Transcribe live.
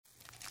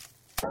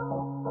Recording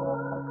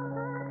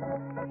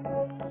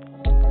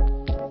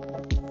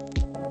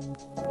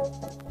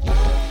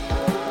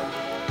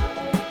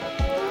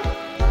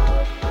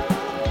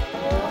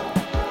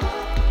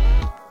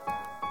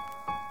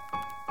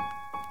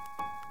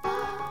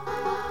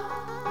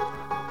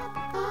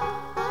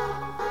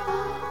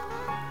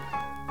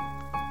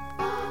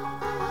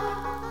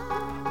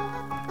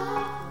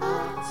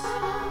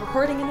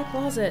in a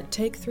closet,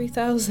 take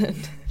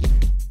 3000.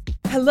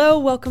 Hello,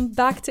 welcome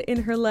back to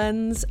In Her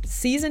Lens.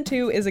 Season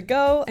 2 is a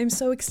go. I'm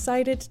so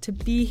excited to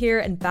be here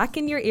and back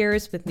in your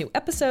ears with new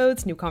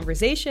episodes, new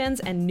conversations,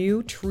 and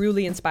new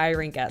truly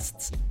inspiring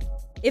guests.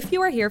 If you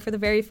are here for the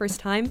very first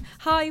time,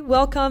 hi,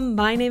 welcome.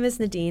 My name is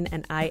Nadine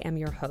and I am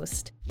your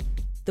host.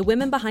 The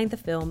women behind the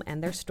film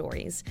and their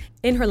stories.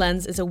 In Her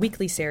Lens is a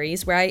weekly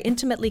series where I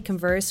intimately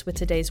converse with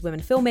today's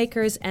women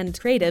filmmakers and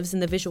creatives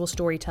in the visual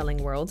storytelling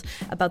world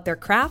about their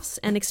crafts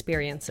and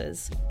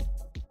experiences.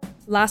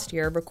 Last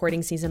year,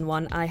 recording season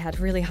 1, I had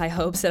really high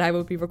hopes that I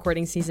would be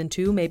recording season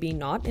 2, maybe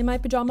not in my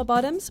pajama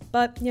bottoms,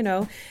 but you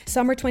know,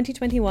 summer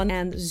 2021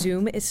 and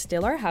Zoom is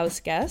still our house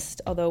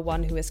guest, although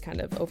one who has kind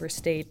of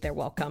overstayed their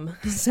welcome.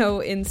 So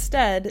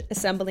instead,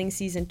 assembling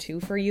season 2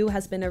 for you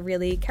has been a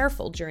really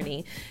careful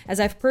journey, as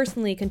I've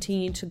personally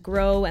continued to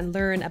grow and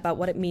learn about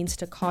what it means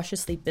to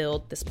cautiously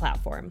build this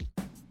platform.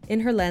 In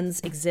Her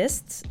Lens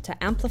exists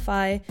to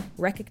amplify,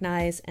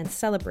 recognize, and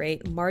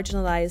celebrate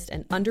marginalized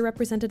and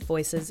underrepresented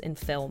voices in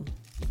film.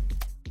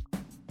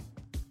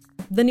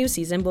 The new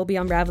season will be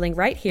unraveling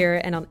right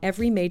here and on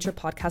every major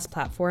podcast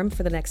platform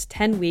for the next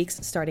 10 weeks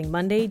starting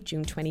Monday,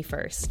 June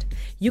 21st.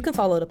 You can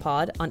follow the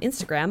pod on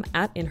Instagram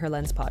at In Her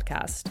Lens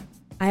Podcast.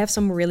 I have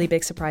some really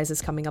big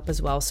surprises coming up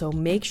as well, so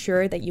make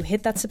sure that you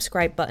hit that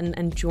subscribe button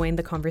and join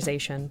the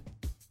conversation.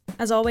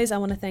 As always, I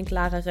want to thank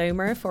Lara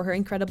Reumer for her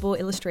incredible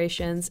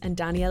illustrations and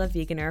Daniela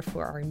Wegener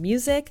for our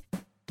music.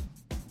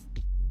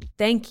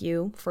 Thank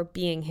you for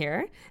being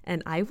here,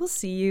 and I will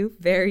see you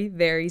very,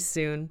 very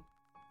soon.